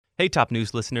Hey, Top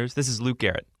News listeners, this is Luke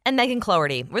Garrett. And Megan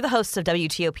Cloherty. We're the hosts of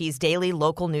WTOP's daily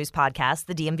local news podcast,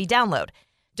 the DMV Download.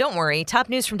 Don't worry, Top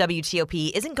News from WTOP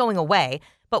isn't going away,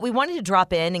 but we wanted to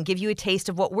drop in and give you a taste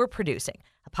of what we're producing,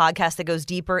 a podcast that goes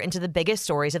deeper into the biggest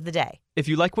stories of the day. If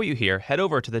you like what you hear, head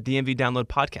over to the DMV Download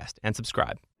podcast and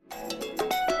subscribe.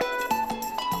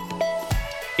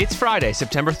 It's Friday,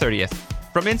 September 30th.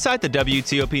 From inside the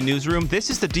WTOP newsroom,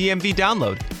 this is the DMV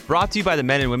Download, brought to you by the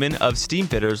men and women of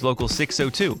Steamfitters Local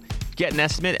 602. Get an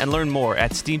estimate and learn more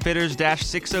at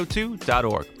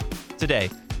steamfitters-602.org. Today,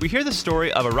 we hear the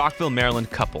story of a Rockville, Maryland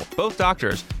couple, both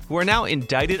doctors, who are now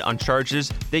indicted on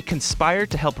charges they conspired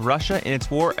to help Russia in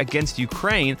its war against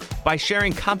Ukraine by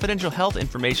sharing confidential health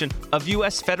information of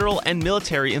U.S. federal and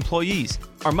military employees.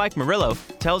 Our Mike Murillo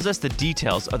tells us the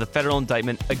details of the federal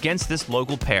indictment against this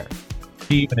local pair.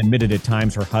 She even admitted at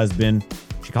times her husband,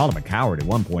 she called him a coward at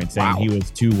one point, saying he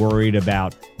was too worried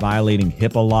about violating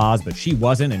HIPAA laws, but she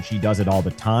wasn't, and she does it all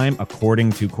the time.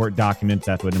 According to court documents,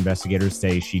 that's what investigators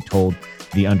say she told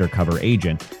the undercover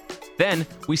agent. Then,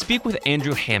 we speak with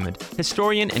Andrew Hammond,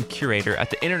 historian and curator at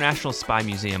the International Spy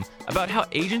Museum, about how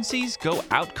agencies go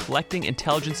out collecting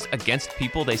intelligence against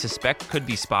people they suspect could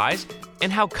be spies,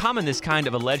 and how common this kind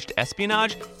of alleged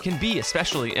espionage can be,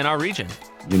 especially in our region.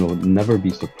 Never be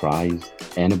surprised.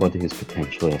 Anybody is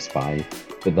potentially a spy,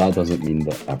 but that doesn't mean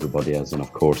that everybody is. And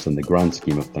of course, in the grand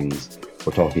scheme of things,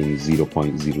 we're talking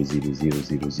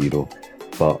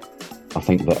 0.00000. But I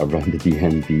think that around the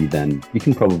DMV, then you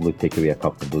can probably take away a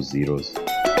couple of those zeros.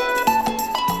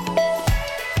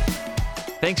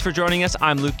 Thanks for joining us.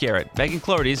 I'm Luke Garrett. Megan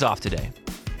Cloherty is off today.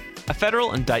 A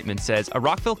federal indictment says a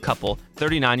Rockville couple,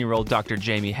 39-year-old Dr.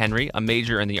 Jamie Henry, a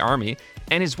major in the Army,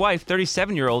 and his wife,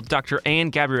 37-year-old Dr. Ann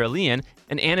Gabrielian,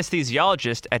 an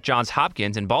anesthesiologist at Johns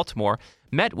Hopkins in Baltimore,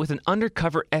 met with an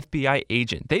undercover FBI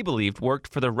agent they believed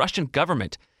worked for the Russian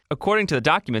government. According to the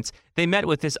documents, they met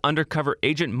with this undercover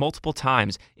agent multiple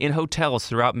times in hotels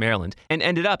throughout Maryland and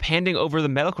ended up handing over the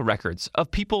medical records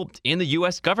of people in the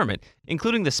U.S. government,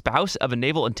 including the spouse of a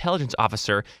naval intelligence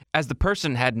officer, as the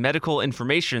person had medical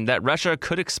information that Russia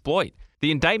could exploit.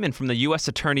 The indictment from the U.S.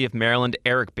 Attorney of Maryland,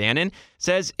 Eric Bannon,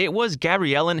 says it was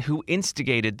Gabrielian who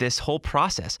instigated this whole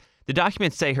process. The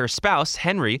documents say her spouse,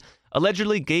 Henry,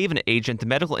 allegedly gave an agent the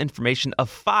medical information of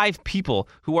 5 people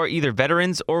who are either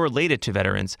veterans or related to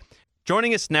veterans.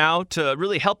 Joining us now to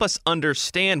really help us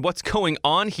understand what's going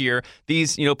on here,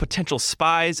 these potential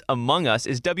spies among us,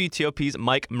 is WTOP's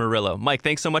Mike Murillo. Mike,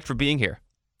 thanks so much for being here.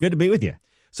 Good to be with you.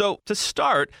 So to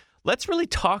start, let's really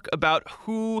talk about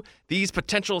who these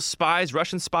potential spies,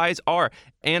 Russian spies, are.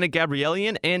 Anna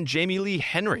Gabrielian and Jamie Lee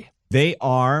Henry. They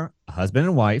are a husband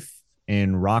and wife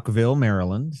in Rockville,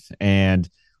 Maryland, and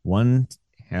one,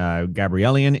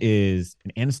 Gabrielian, is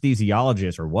an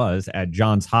anesthesiologist, or was, at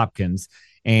Johns Hopkins,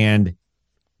 and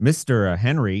Mr.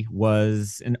 Henry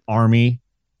was an Army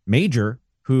major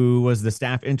who was the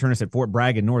staff internist at Fort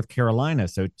Bragg in North Carolina.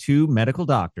 So 2 medical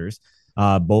doctors,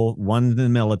 both one in the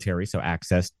military, so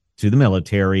access to the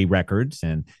military records,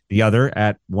 and the other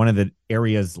at one of the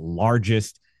area's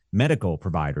largest medical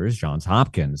providers, Johns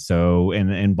Hopkins, so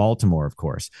in Baltimore, of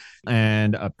course.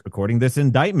 And according to this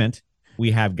indictment,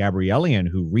 we have Gabrielian,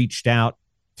 who reached out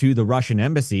to the Russian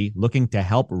embassy looking to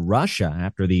help Russia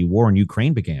after the war in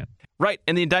Ukraine began. Right.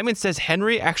 And the indictment says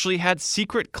Henry actually had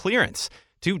secret clearance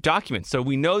to documents. So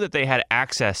we know that they had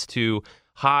access to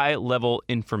high-level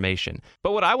information.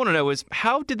 But what I want to know is,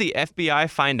 how did the FBI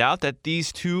find out that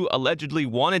these 2 allegedly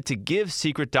wanted to give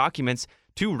secret documents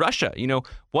to Russia?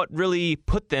 What really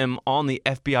put them on the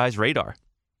FBI's radar?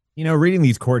 Reading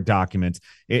these court documents,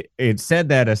 it said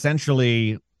that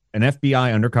essentially an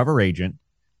FBI undercover agent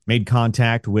made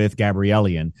contact with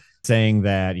Gabrielian, saying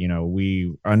that,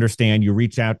 we understand you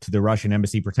reached out to the Russian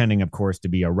embassy, pretending, of course, to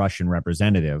be a Russian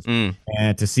representative,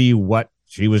 and to see what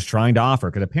she was trying to offer.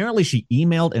 Because apparently she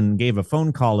emailed and gave a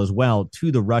phone call as well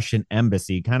to the Russian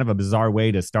embassy. Kind of a bizarre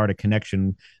way to start a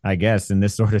connection, I guess, in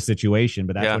this sort of situation.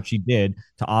 But that's what she did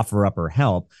to offer up her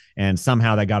help. And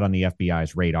somehow that got on the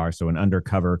FBI's radar. So an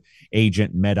undercover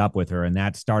agent met up with her, and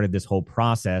that started this whole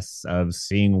process of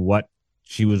seeing what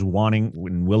she was wanting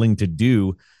and willing to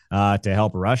do to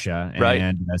help Russia. Right.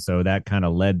 And so that kind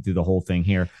of led through the whole thing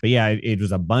here. But yeah, it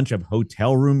was a bunch of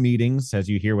hotel room meetings, as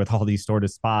you hear with all these sort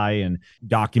of spy and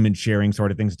document sharing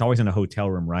sort of things. It's always in a hotel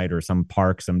room, right? Or some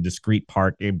park, some discreet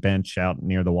park, a bench out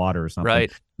near the water or something. Right.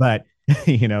 But,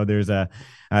 there's a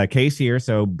case here.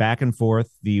 So back and forth,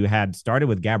 you had started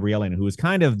with Gabrielian, who was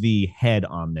kind of the head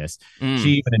on this.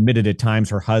 She even admitted at times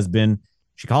her husband,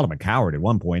 she called him a coward at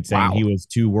one point, saying he was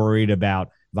too worried about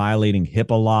violating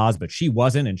HIPAA laws, but she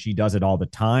wasn't, and she does it all the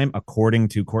time. According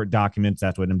to court documents,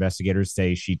 that's what investigators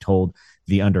say she told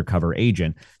the undercover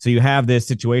agent. So you have this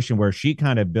situation where she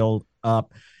kind of built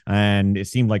up, and it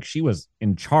seemed like she was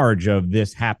in charge of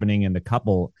this happening and the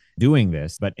couple doing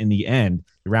this. But in the end,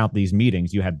 throughout these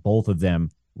meetings, you had both of them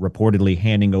reportedly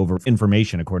handing over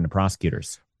information, according to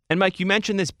prosecutors. And Mike, you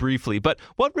mentioned this briefly, but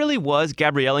what really was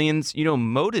Gabrielian's,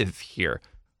 motive here?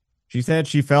 She said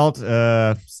she felt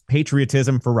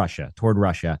patriotism for Russia, toward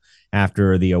Russia,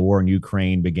 after the war in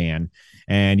Ukraine began.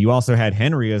 And you also had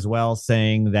Henry as well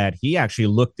saying that he actually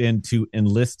looked into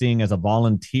enlisting as a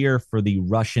volunteer for the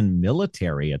Russian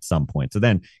military at some point. So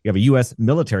then you have a U.S.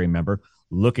 military member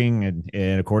looking,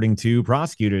 and according to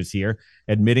prosecutors here,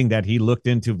 admitting that he looked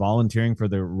into volunteering for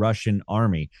the Russian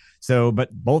army. So, but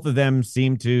both of them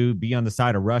seem to be on the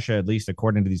side of Russia, at least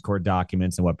according to these court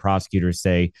documents and what prosecutors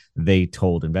say they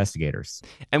told investigators.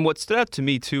 And what stood out to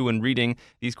me, too, when reading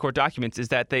these court documents is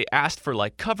that they asked for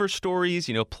cover stories,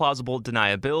 plausible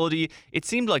deniability. It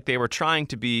seemed like they were trying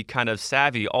to be kind of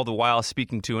savvy, all the while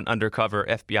speaking to an undercover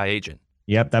FBI agent.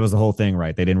 Yep, that was the whole thing,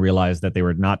 right? They didn't realize that they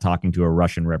were not talking to a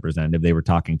Russian representative. They were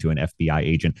talking to an FBI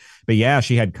agent. But yeah,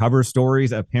 she had cover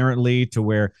stories apparently to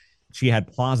where she had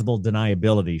plausible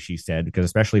deniability, she said, because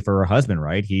especially for her husband,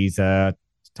 right? He's a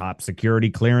top security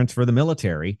clearance for the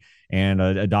military and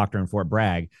a doctor in Fort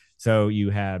Bragg. So you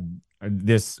had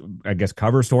this, I guess,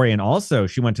 cover story. And also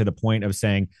she went to the point of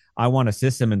saying, I want a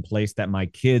system in place that my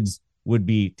kids would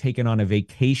be taken on a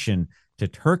vacation to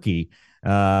Turkey,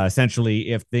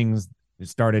 essentially, if things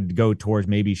started to go towards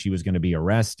maybe she was going to be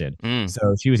arrested.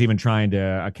 So she was even trying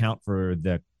to account for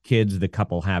the kids the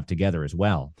couple have together as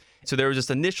well. So there was this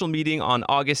initial meeting on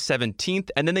August 17th,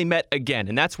 and then they met again.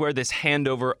 And that's where this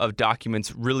handover of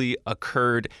documents really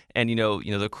occurred. And,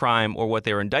 the crime or what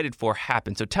they were indicted for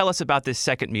happened. So tell us about this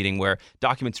second meeting where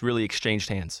documents really exchanged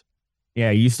hands.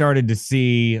 Yeah, you started to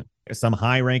see some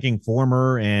high-ranking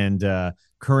former and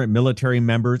current military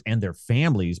members and their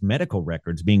families' medical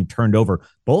records being turned over,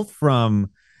 both from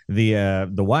the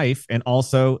wife and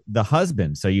also the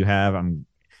husband. So you have,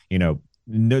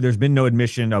 there's been no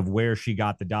admission of where she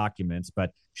got the documents,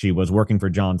 but she was working for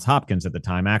Johns Hopkins at the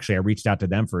time. Actually, I reached out to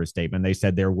them for a statement. They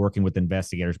said they're working with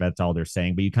investigators, but that's all they're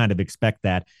saying. But you kind of expect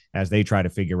that as they try to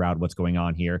figure out what's going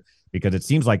on here, because it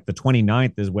seems like the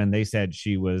 29th is when they said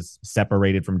she was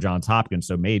separated from Johns Hopkins.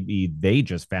 So maybe they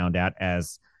just found out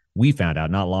as we found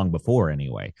out not long before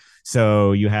anyway.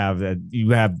 So you have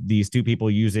these two people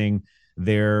using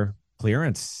their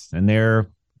clearance and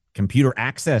their computer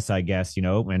access, I guess,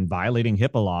 and violating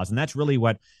HIPAA laws. And that's really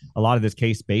what a lot of this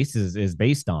case is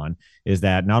based on, is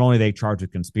that not only are they charged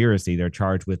with conspiracy, they're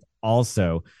charged with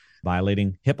also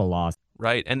violating HIPAA laws.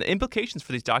 Right. And the implications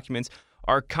for these documents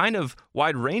are kind of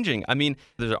wide-ranging. I mean,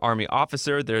 there's an Army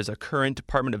officer, there's a current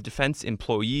Department of Defense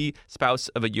employee, spouse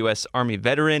of a U.S. Army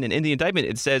veteran, and in the indictment,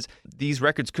 it says these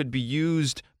records could be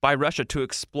used by Russia to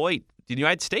exploit the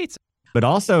United States. But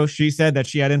also, she said that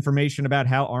she had information about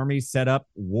how armies set up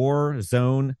war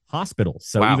zone hospitals.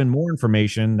 So Wow. Even more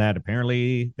information that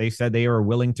apparently they said they were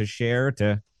willing to share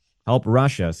to help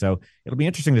Russia. So it'll be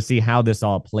interesting to see how this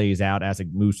all plays out as it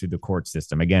moves through the court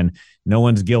system. Again, no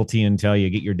one's guilty until you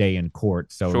get your day in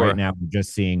court. So Sure. Right now, we're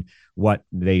just seeing what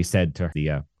they said to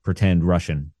the pretend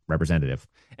Russian representative.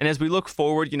 And as we look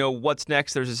forward, what's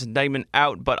next? There's this indictment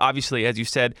out, but obviously, as you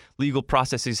said, legal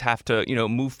processes have to,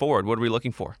 move forward. What are we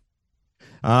looking for?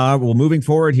 Well, moving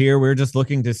forward here, we're just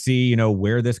looking to see,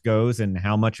 where this goes and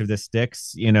how much of this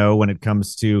sticks, when it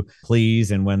comes to pleas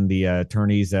and when the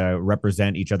attorneys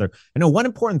represent each other. I know one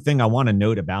important thing I want to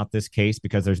note about this case,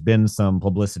 because there's been some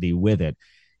publicity with it.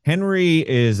 Henry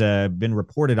is been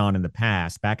reported on in the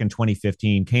past, back in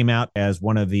 2015, came out as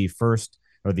one of the first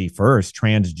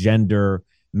transgender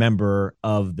member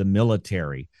of the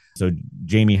military. So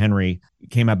Jamie Henry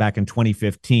came out back in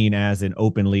 2015 as an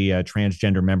openly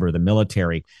transgender member of the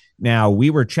military. Now, we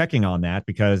were checking on that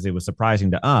because it was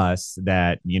surprising to us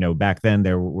that, back then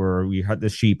we had the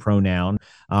she pronoun.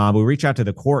 We reached out to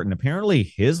the court, and apparently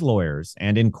his lawyers,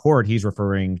 and in court, he's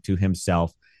referring to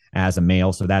himself as a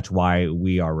male. So that's why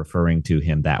we are referring to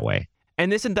him that way.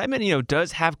 And this indictment,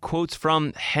 does have quotes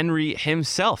from Henry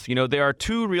himself. There are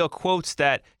two real quotes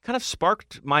that kind of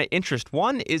sparked my interest.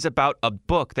 One is about a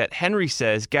book that Henry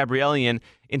says Gabrielian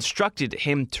instructed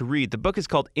him to read. The book is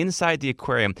called Inside the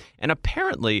Aquarium. And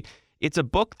apparently, it's a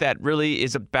book that really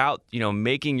is about,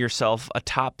 making yourself a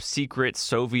top secret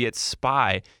Soviet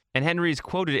spy. And Henry is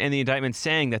quoted in the indictment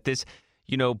saying that this,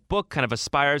 book kind of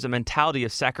aspires a mentality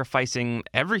of sacrificing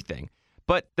everything.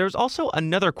 But there's also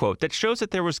another quote that shows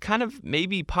that there was kind of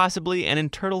maybe possibly an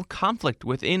internal conflict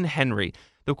within Henry.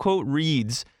 The quote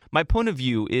reads, My point of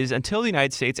view is until the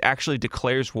United States actually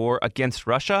declares war against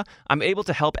Russia, I'm able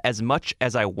to help as much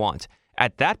as I want.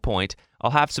 At that point,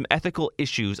 I'll have some ethical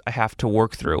issues I have to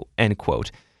work through, end quote.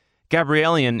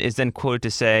 Gabrielian is then quoted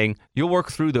as saying, you'll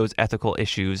work through those ethical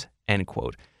issues, end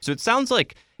quote. So it sounds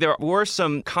like there were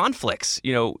some conflicts,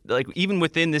 like even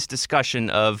within this discussion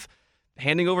of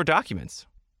handing over documents.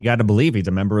 You got to believe he's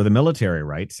a member of the military,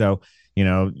 right? So,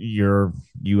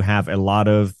 you have a lot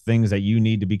of things that you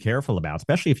need to be careful about,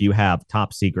 especially if you have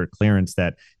top secret clearance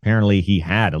that apparently he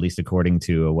had, at least according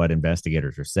to what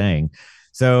investigators are saying.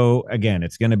 So again,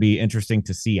 it's going to be interesting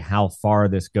to see how far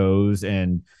this goes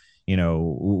and,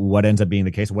 what ends up being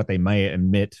the case, what they may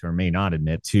admit or may not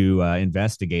admit to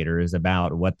investigators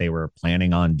about what they were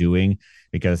planning on doing,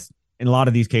 because in a lot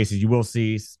of these cases, you will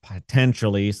see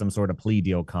potentially some sort of plea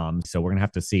deal come. So we're going to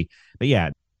have to see. But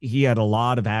yeah, he had a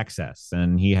lot of access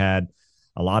and he had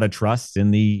a lot of trust in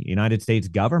the United States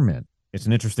government. It's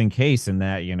an interesting case in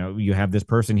that, you have this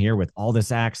person here with all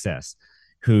this access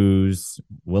who's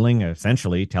willing,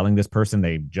 essentially telling this person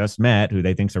they just met, who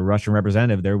they think is a Russian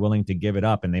representative, they're willing to give it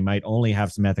up. And they might only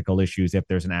have some ethical issues if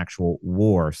there's an actual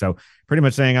war. So pretty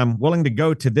much saying, I'm willing to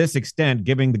go to this extent,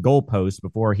 giving the goalposts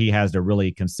before he has to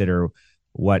really consider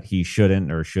what he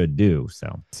shouldn't or should do.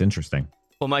 So it's interesting.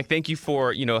 Well, Mike, thank you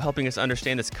for, helping us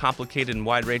understand this complicated and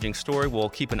wide-ranging story. We'll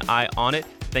keep an eye on it.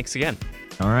 Thanks again.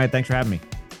 All right. Thanks for having me.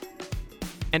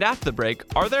 And after the break,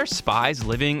 are there spies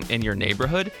living in your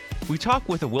neighborhood? We talk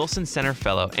with a Wilson Center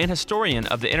fellow and historian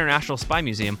of the International Spy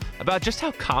Museum about just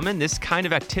how common this kind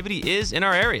of activity is in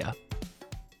our area.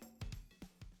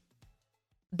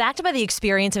 Backed by the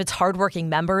experience of its hardworking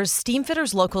members,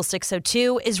 Steamfitters Local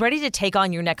 602 is ready to take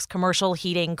on your next commercial,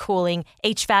 heating, cooling,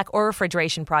 HVAC, or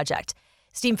refrigeration project.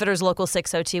 Steamfitters Local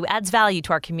 602 adds value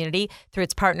to our community through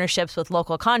its partnerships with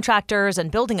local contractors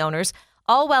and building owners,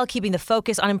 all while keeping the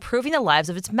focus on improving the lives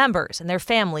of its members and their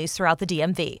families throughout the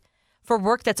DMV. For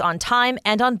work that's on time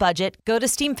and on budget, go to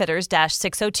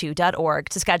steamfitters-602.org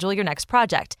to schedule your next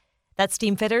project. That's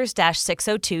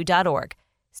steamfitters-602.org.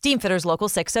 Steamfitters Local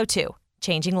 602,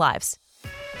 changing lives.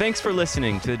 Thanks for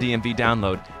listening to the DMV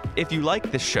Download. If you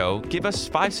like this show, give us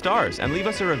 5 stars and leave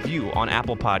us a review on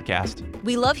Apple Podcast.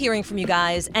 We love hearing from you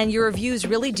guys, and your reviews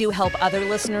really do help other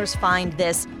listeners find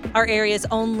this, our area's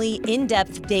only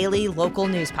in-depth daily local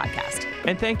news podcast.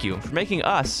 And thank you for making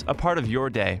us a part of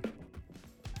your day.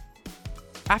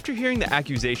 After hearing the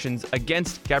accusations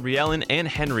against Gabrielian and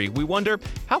Henry, we wonder,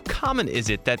 how common is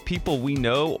it that people we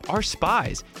know are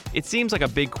spies? It seems like a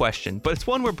big question, but it's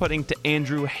one we're putting to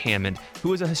Andrew Hammond,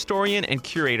 who is a historian and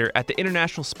curator at the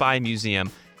International Spy Museum.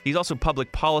 He's also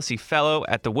public policy fellow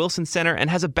at the Wilson Center and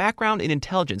has a background in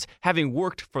intelligence, having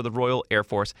worked for the Royal Air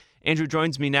Force. Andrew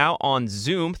joins me now on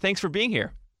Zoom. Thanks for being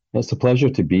here. It's a pleasure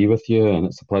to be with you, and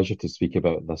it's a pleasure to speak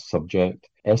about this subject.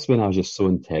 Espionage is so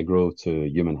integral to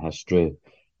human history.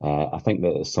 I think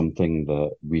that it's something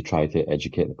that we try to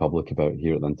educate the public about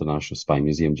here at the International Spy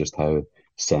Museum, just how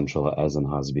central it is and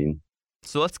has been.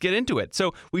 So let's get into it.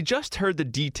 So we just heard the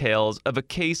details of a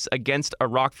case against a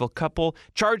Rockville couple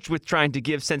charged with trying to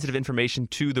give sensitive information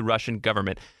to the Russian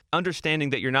government.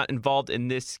 Understanding that you're not involved in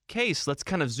this case, let's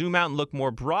kind of zoom out and look more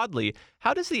broadly.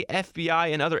 How does the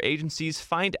FBI and other agencies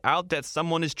find out that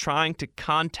someone is trying to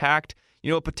contact,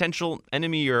 a potential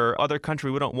enemy or other country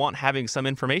we don't want having some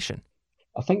information?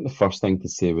 I think the first thing to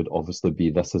say would obviously be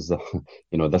this is an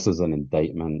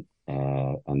indictment,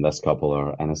 and this couple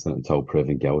are innocent until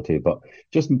proven guilty. But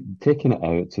just taking it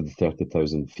out to the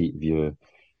 30,000 feet view,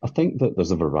 I think that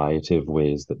there's a variety of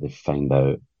ways that they find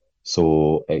out.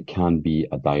 So it can be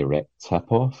a direct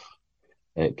tip-off.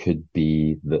 It could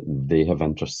be that they have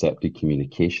intercepted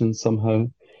communication somehow.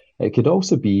 It could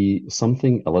also be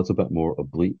something a little bit more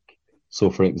oblique.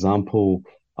 So, for example,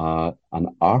 an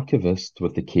archivist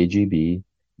with the KGB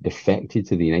defected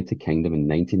to the United Kingdom in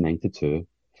 1992,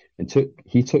 and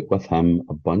he took with him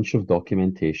a bunch of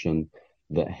documentation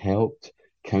that helped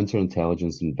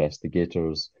counterintelligence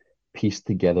investigators piece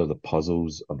together the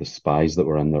puzzles of the spies that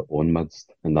were in their own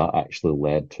midst, and that actually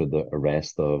led to the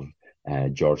arrest of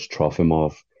George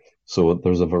Trofimov. So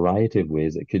there's a variety of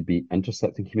ways. It could be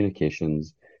intercepting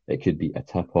communications, it could be a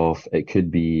tip-off, it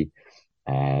could be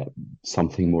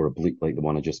something more oblique like the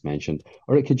one I just mentioned,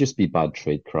 or it could just be bad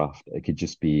tradecraft. It could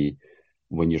just be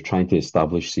when you're trying to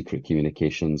establish secret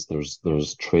communications, there's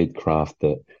tradecraft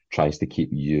that tries to keep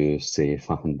you safe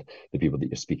and the people that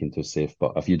you're speaking to safe.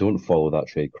 But if you don't follow that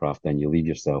tradecraft, then you leave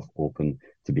yourself open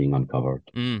to being uncovered.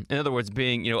 In other words,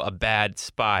 being, a bad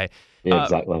spy. Yeah,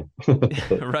 exactly.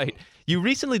 Right. You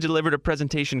recently delivered a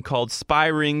presentation called Spy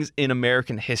Rings in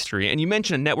American History, and you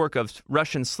mentioned a network of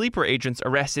Russian sleeper agents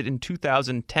arrested in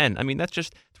 2010. I mean, that's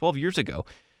just 12 years ago.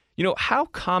 How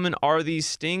common are these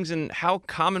stings, and how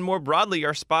common more broadly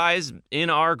are spies in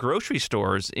our grocery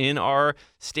stores, in our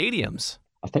stadiums?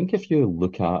 I think if you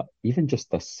look at even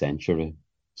just this century,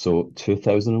 so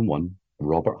 2001,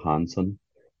 Robert Hanssen,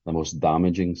 the most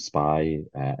damaging spy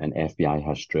in FBI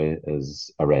history,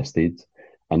 is arrested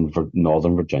in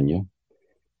Northern Virginia.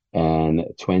 In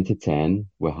 2010,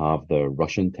 we have the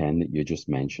Russian 10 that you just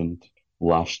mentioned.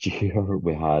 Last year,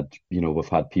 we've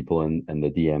had people in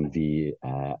the DMV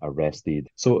arrested.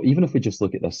 So even if we just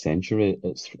look at this century,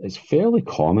 it's fairly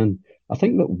common. I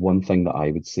think that one thing that I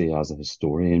would say as a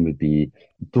historian would be,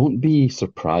 don't be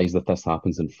surprised if this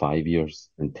happens in 5 years,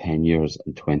 in 10 years,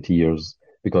 in 20 years,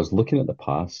 because looking at the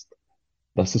past,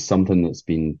 this is something that's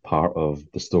been part of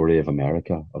the story of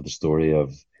America, of the story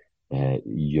of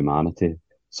humanity.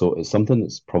 So it's something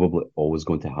that's probably always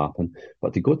going to happen.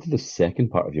 But to go to the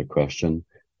second part of your question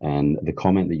and the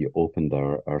comment that you opened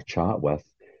our chat with,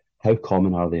 how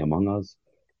common are they among us?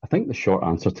 I think the short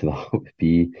answer to that would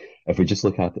be, if we just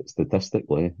look at it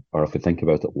statistically, or if we think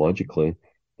about it logically,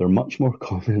 they're much more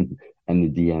common in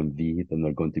the DMV than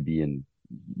they're going to be in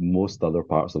most other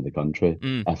parts of the country,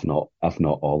 if not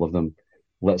all of them.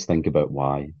 Let's think about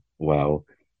why. Well,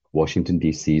 Washington,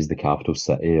 D.C. is the capital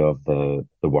city of the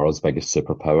world's biggest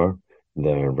superpower,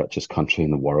 the richest country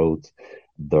in the world.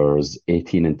 There's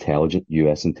 18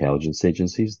 US intelligence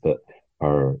agencies that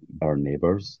are our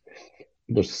neighbors.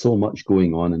 There's so much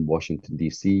going on in Washington,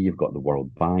 D.C. You've got the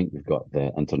World Bank, you've got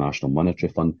the International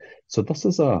Monetary Fund. So this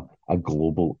is a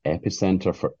global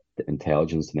epicenter for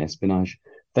intelligence and espionage.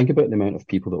 Think about the amount of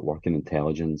people that work in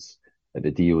intelligence at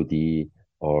the DoD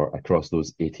or across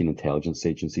those 18 intelligence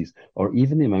agencies, or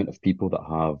even the amount of people that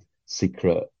have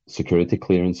secret security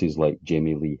clearances like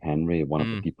Jamie Lee Henry, one of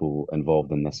the people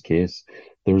involved in this case.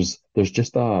 There's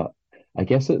just I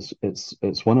guess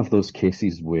it's one of those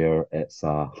cases where it's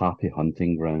a happy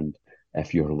hunting ground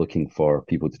if you're looking for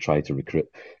people to try to recruit.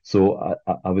 So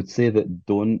I would say that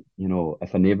don't,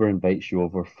 if a neighbor invites you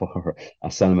over for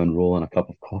a cinnamon roll and a cup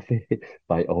of coffee,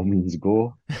 by all means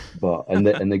go. But in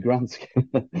the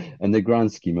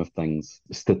grand scheme of things,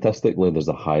 statistically, there's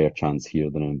a higher chance here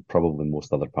than in probably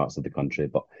most other parts of the country,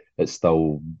 but it's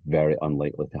still very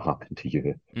unlikely to happen to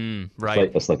you.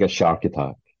 Right. It's like a shark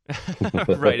attack.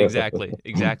 Right, exactly.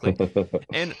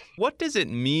 And what does it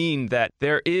mean that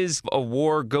there is a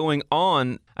war going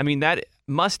on? I mean, that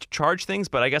must charge things,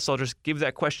 but I guess I'll just give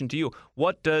that question to you.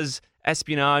 What does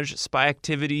espionage, spy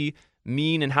activity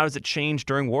mean, and how does it change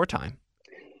during wartime?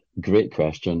 Great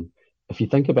question. If you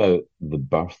think about the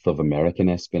birth of American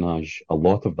espionage, a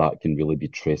lot of that can really be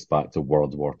traced back to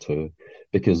World War II,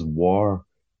 because war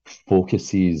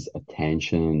focuses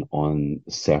attention on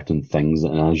certain things.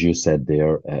 And as you said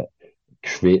there, it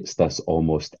creates this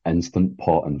almost instant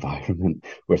pot environment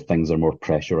where things are more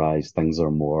pressurized, things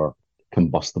are more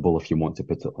combustible, if you want to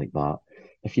put it like that.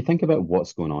 If you think about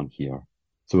what's going on here,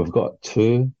 so we've got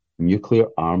two nuclear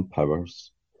armed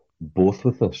powers, both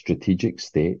with a strategic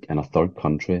stake in a third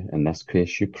country, in this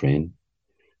case, Ukraine.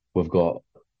 We've got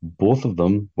both of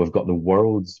them, we've got the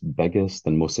world's biggest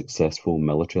and most successful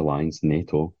military alliance,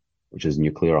 NATO, which is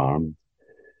nuclear armed,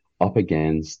 up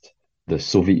against the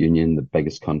Soviet Union, the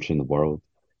biggest country in the world.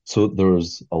 So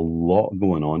there's a lot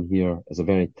going on here. It's a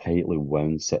very tightly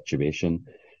wound situation.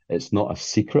 It's not a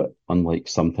secret, unlike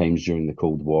sometimes during the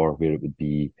Cold War, where it would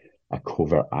be a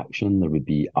covert action. There would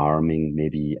be arming,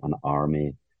 maybe an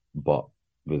army, but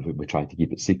we try to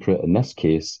keep it secret. In this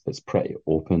case, it's pretty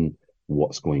open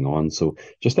what's going on. So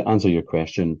just to answer your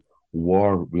question,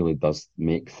 war really does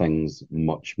make things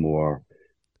much more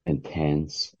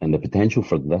intense. And the potential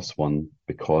for this one,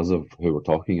 because of who we're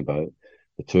talking about,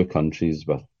 the two countries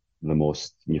with the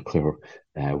most nuclear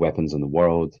weapons in the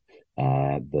world,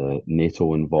 the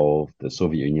NATO involved, the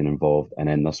Soviet Union involved, and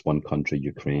then this one country,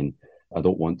 Ukraine. I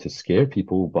don't want to scare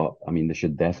people, but I mean, they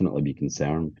should definitely be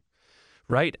concerned.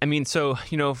 Right. I mean, so,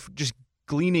 just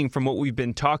gleaning from what we've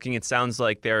been talking, it sounds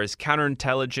like there is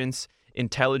counterintelligence,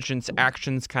 intelligence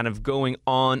actions kind of going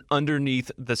on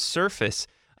underneath the surface.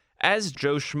 As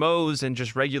Joe Schmoes and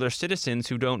just regular citizens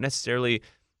who don't necessarily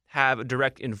have a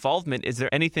direct involvement, is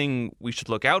there anything we should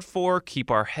look out for,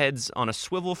 keep our heads on a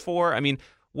swivel for? I mean,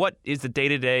 what is the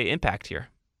day-to-day impact here?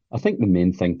 I think the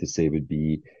main thing to say would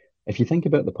be, if you think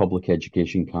about the public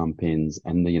education campaigns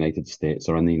in the United States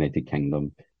or in the United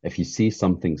Kingdom, if you see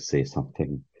something, say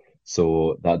something.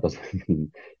 So that doesn't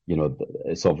mean,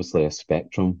 it's obviously a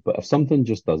spectrum, but if something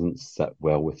just doesn't sit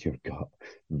well with your gut,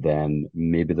 then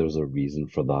maybe there's a reason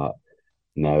for that.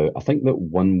 Now, I think that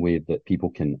one way that people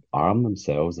can arm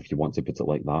themselves, if you want to put it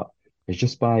like that, is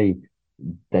just by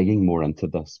digging more into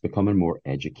this, becoming more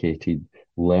educated,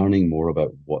 learning more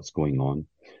about what's going on.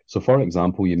 So, for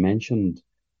example, you mentioned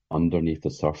Underneath the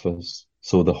Surface.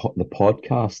 So the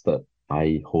podcast that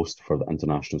I host for the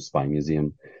International Spy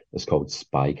Museum is called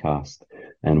Spycast.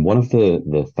 And one of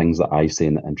the things that I say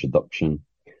in the introduction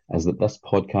is that this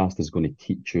podcast is going to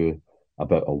teach you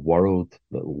about a world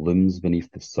that looms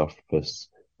beneath the surface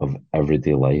of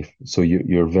everyday life. So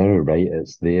you're very right.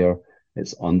 It's there.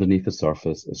 It's underneath the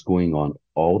surface. It's going on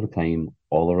all the time,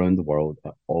 all around the world.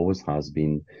 It always has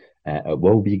been. It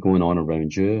will be going on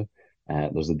around you.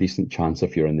 There's a decent chance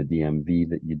if you're in the DMV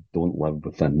that you don't live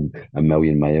within a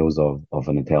million miles of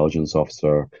an intelligence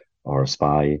officer or a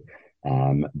spy.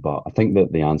 But I think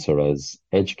that the answer is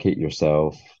educate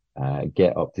yourself,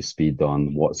 get up to speed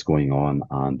on what's going on.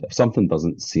 And if something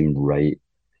doesn't seem right,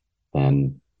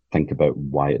 then think about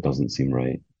why it doesn't seem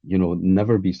right.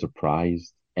 Never be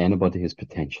surprised. Anybody is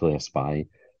potentially a spy,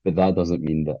 but that doesn't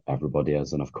mean that everybody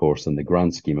is. And of course, in the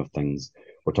grand scheme of things,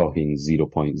 we're talking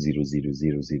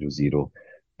 0.00000.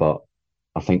 But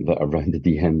I think that around the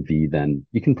DMV, then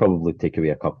you can probably take away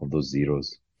a couple of those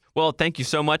zeros. Well, thank you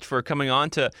so much for coming on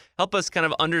to help us kind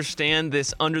of understand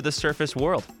this under the surface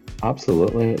world.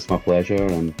 Absolutely. It's my pleasure.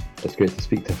 And it's great to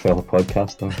speak to a fellow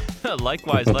podcaster.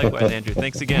 Likewise, Andrew.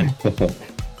 Thanks again.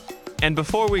 And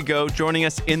before we go, joining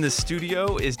us in the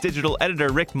studio is digital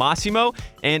editor Rick Massimo.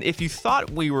 And if you thought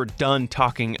we were done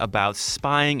talking about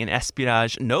spying and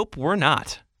espionage, nope, we're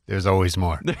not. There's always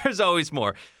more. There's always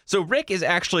more. So Rick is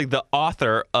actually the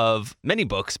author of many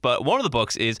books, but one of the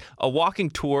books is a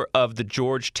walking tour of the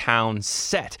Georgetown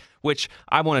set, which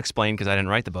I won't explain because I didn't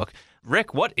write the book.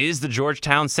 Rick, what is the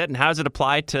Georgetown set and how does it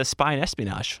apply to spy and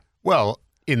espionage? Well,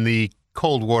 in the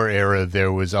Cold War era,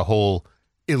 there was a whole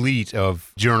elite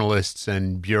of journalists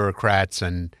and bureaucrats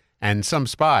and some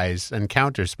spies and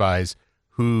counter spies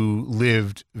who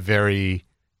lived very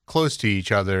close to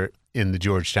each other in the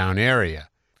Georgetown area.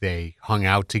 They hung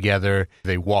out together.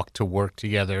 They walked to work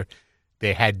together.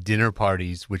 They had dinner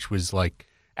parties, which was like,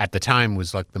 at the time,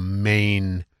 was like the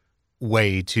main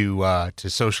way to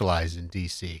socialize in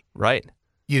D.C. Right.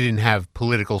 You didn't have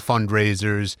political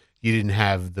fundraisers. You didn't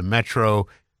have the Metro.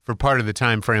 For part of the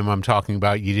time frame I'm talking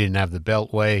about, you didn't have the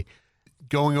Beltway.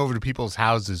 Going over to people's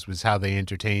houses was how they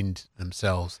entertained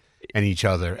themselves and each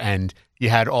other. And you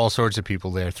had all sorts of people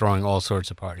there throwing all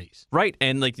sorts of parties. Right.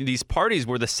 And like these parties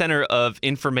were the center of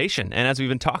information. And as we've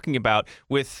been talking about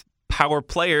with power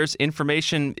players,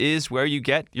 information is where you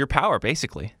get your power,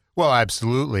 basically. Well,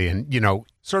 absolutely. And,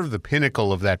 sort of the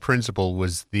pinnacle of that principle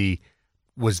was the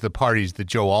parties that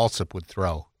Joe Alsop would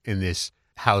throw in this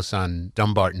house on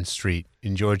Dumbarton Street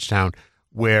in Georgetown,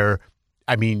 where,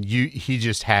 he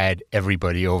just had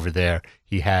everybody over there.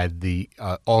 He had the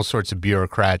all sorts of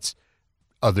bureaucrats,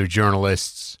 other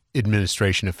journalists,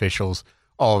 administration officials,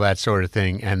 all that sort of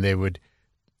thing, and they would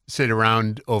sit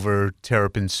around over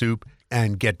terrapin soup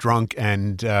and get drunk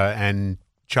and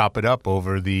chop it up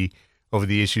over the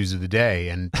issues of the day,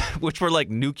 and which were like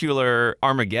nuclear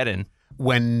Armageddon.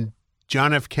 When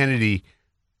John F. Kennedy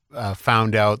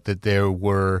found out that there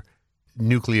were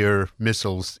nuclear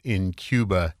missiles in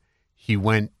Cuba, he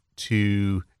went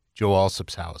to Joe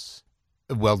Alsop's house.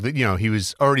 Well, he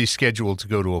was already scheduled to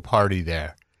go to a party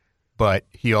there, but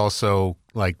he also,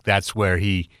 that's where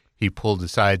he pulled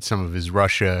aside some of his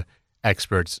Russia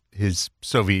experts, his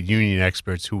Soviet Union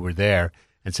experts who were there,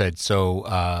 and said,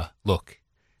 look,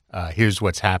 here's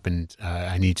what's happened.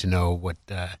 I need to know what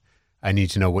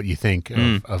you think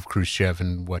of Khrushchev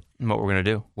and what we're going to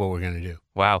do. What we're going to do.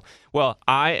 Wow. Well,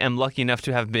 I am lucky enough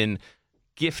to have been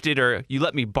gifted, or you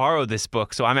let me borrow this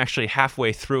book, so I'm actually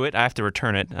halfway through it. I have to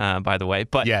return it, by the way,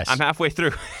 but yes. I'm halfway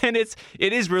through, and it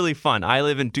is really fun. I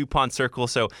live in DuPont Circle,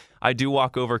 so I do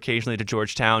walk over occasionally to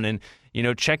Georgetown and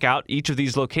check out each of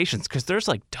these locations because there's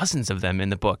like dozens of them in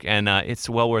the book, and it's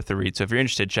well worth the read. So if you're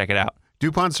interested, check it out.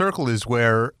 DuPont Circle is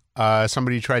where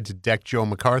somebody tried to deck Joe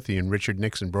McCarthy and Richard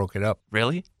Nixon broke it up.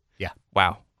 Really? Yeah.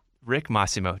 Wow. Rick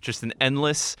Massimo, just an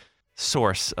endless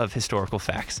source of historical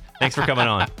facts. Thanks for coming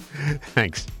on.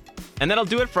 Thanks. And that'll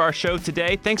do it for our show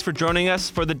today. Thanks for joining us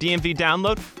for the DMV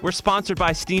Download. We're sponsored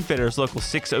by Steamfitters Local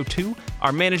 602.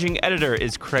 Our managing editor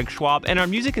is Craig Schwab, and our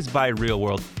music is by Real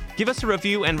World. Give us a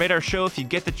review and rate our show if you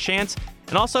get the chance.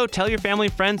 And also tell your family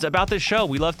and friends about this show.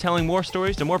 We love telling more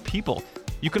stories to more people.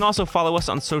 You can also follow us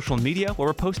on social media where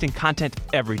we're posting content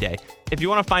every day. If you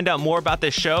want to find out more about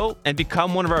this show and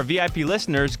become one of our VIP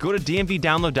listeners, go to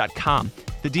dmvdownload.com.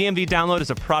 The DMV Download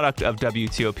is a product of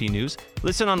WTOP News.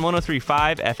 Listen on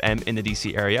 103.5 FM in the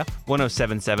DC area,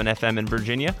 107.7 FM in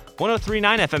Virginia,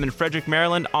 103.9 FM in Frederick,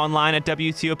 Maryland, online at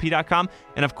WTOP.com,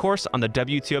 and of course on the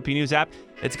WTOP News app.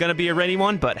 It's going to be a rainy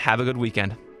one, but have a good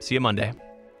weekend. See you Monday.